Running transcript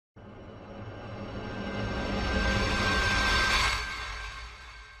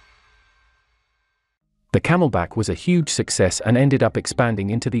The Camelbak was a huge success and ended up expanding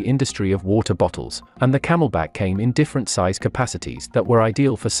into the industry of water bottles, and the Camelbak came in different size capacities that were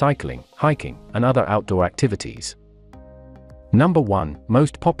ideal for cycling, hiking, and other outdoor activities. Number 1,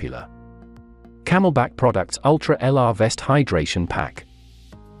 most popular. Camelbak Products Ultra LR Vest Hydration Pack.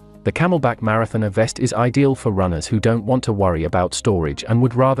 The Camelbak Marathoner Vest is ideal for runners who don't want to worry about storage and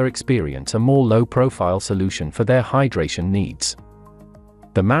would rather experience a more low-profile solution for their hydration needs.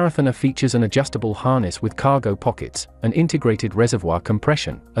 The Marathoner features an adjustable harness with cargo pockets, an integrated reservoir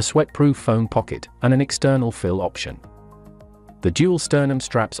compression, a sweat-proof phone pocket, and an external fill option. The dual sternum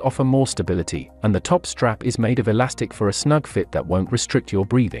straps offer more stability, and the top strap is made of elastic for a snug fit that won't restrict your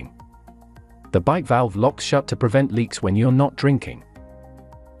breathing. The bite valve locks shut to prevent leaks when you're not drinking.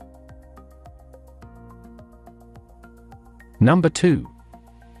 Number 2.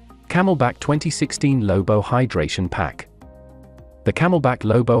 Camelbak 2016 Lobo Hydration Pack. The Camelbak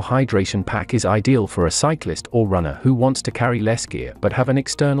Lobo Hydration Pack is ideal for a cyclist or runner who wants to carry less gear but have an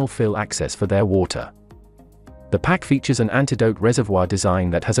external fill access for their water. The pack features an antidote reservoir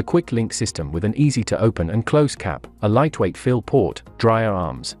design that has a quick link system with an easy-to-open and close cap, a lightweight fill port, dryer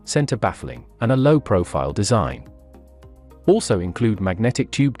arms, center baffling, and a low-profile design. Also include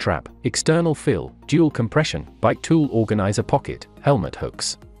magnetic tube trap, external fill, dual compression, bike tool organizer pocket, helmet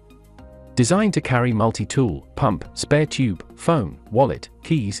hooks. Designed to carry multi-tool, pump, spare tube, phone, wallet,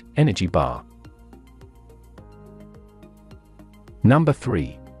 keys, energy bar. Number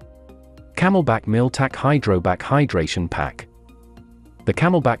 3. Camelbak Mil-Tac HydroBak Hydration Pack. The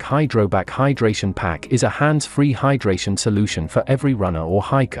Camelbak HydroBak Hydration Pack is a hands-free hydration solution for every runner or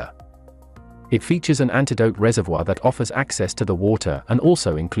hiker. It features an antidote reservoir that offers access to the water and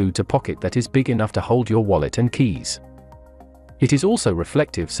also includes a pocket that is big enough to hold your wallet and keys. It is also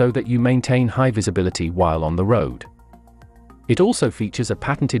reflective so that you maintain high visibility while on the road. It also features a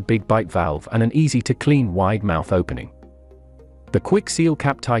patented big bite valve and an easy-to-clean wide mouth opening. The quick seal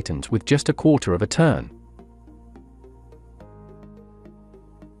cap tightens with just a quarter of a turn.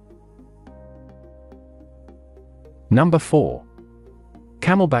 Number 4.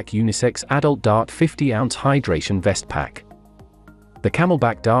 Camelbak Unisex Adult Dart 50-ounce Hydration Vest Pack. The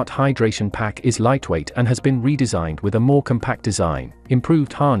Camelbak Dart Hydration Pack is lightweight and has been redesigned with a more compact design,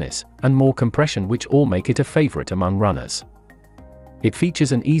 improved harness, and more compression, which all make it a favorite among runners. It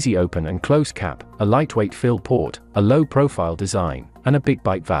features an easy open and close cap, a lightweight fill port, a low-profile design, and a big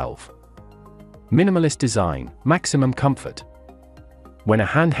bite valve. Minimalist design, maximum comfort. When a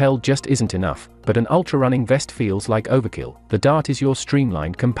handheld just isn't enough, but an ultra-running vest feels like overkill, the Dart is your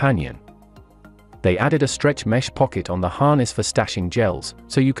streamlined companion. They added a stretch mesh pocket on the harness for stashing gels,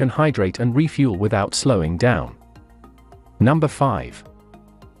 so you can hydrate and refuel without slowing down. Number 5.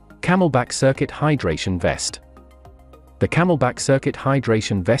 Camelbak Circuit Hydration Vest. The Camelbak Circuit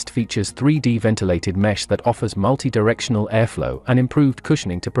Hydration Vest features 3D ventilated mesh that offers multi-directional airflow and improved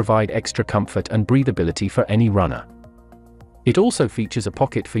cushioning to provide extra comfort and breathability for any runner. It also features a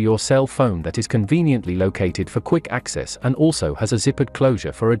pocket for your cell phone that is conveniently located for quick access and also has a zippered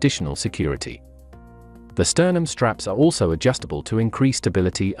closure for additional security. The sternum straps are also adjustable to increase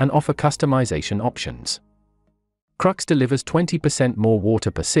stability and offer customization options. Crux delivers 20% more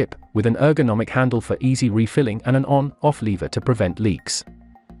water per sip, with an ergonomic handle for easy refilling and an on-off lever to prevent leaks.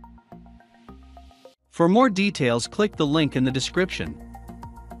 For more details, click the link in the description.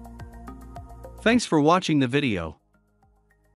 Thanks for watching the video.